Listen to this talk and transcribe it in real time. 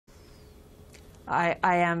I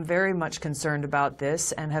am very much concerned about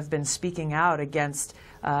this and have been speaking out against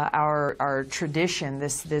our tradition,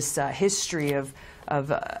 this history of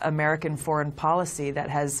American foreign policy that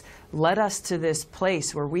has led us to this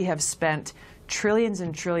place where we have spent trillions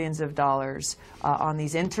and trillions of dollars on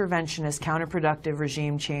these interventionist, counterproductive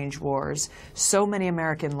regime change wars. So many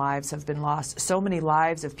American lives have been lost. So many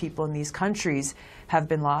lives of people in these countries have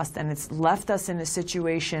been lost. And it's left us in a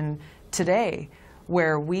situation today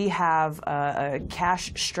where we have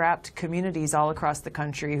cash-strapped communities all across the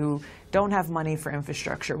country who don't have money for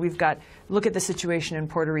infrastructure. We've got, look at the situation in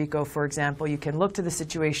Puerto Rico, for example. You can look to the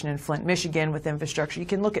situation in Flint, Michigan with infrastructure. You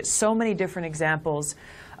can look at so many different examples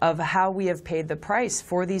of how we have paid the price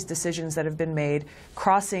for these decisions that have been made,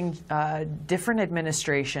 crossing different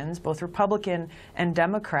administrations, both Republican and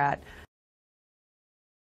Democrat,